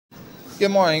Good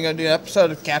morning. I'm going to do an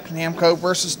episode of Captain Namco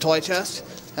versus Toy Chest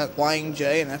at Flying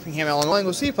J in Effingham, Illinois.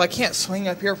 We'll see if I can't swing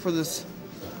up here for this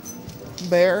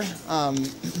bear.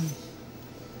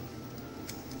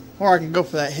 Or I can go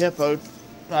for that hippo.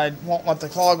 I won't let the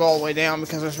claw go all the way down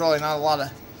because there's really not a lot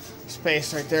of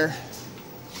space right there.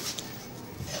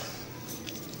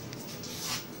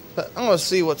 But I'm going to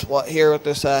see what's what here with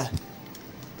this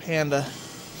panda.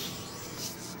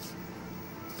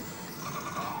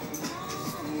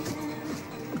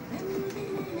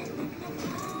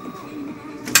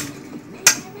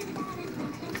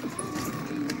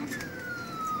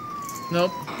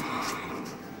 Nope.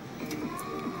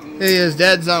 He is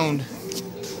dead zoned.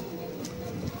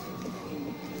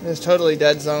 It is totally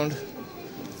dead zoned.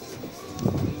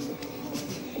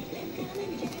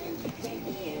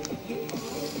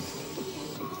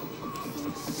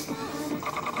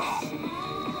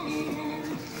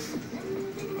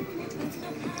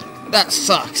 That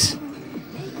sucks.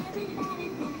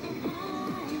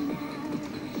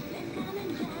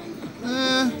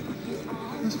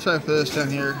 Let's try for this down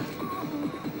here.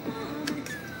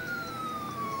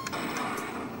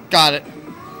 Got it.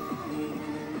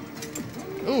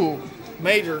 Ooh,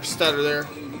 major stutter there.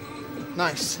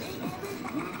 Nice.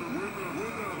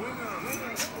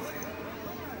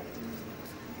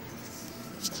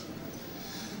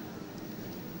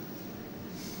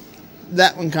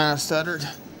 That one kind of stuttered.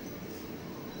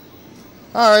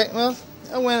 Alright, well,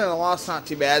 a win and a loss, not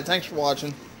too bad. Thanks for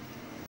watching.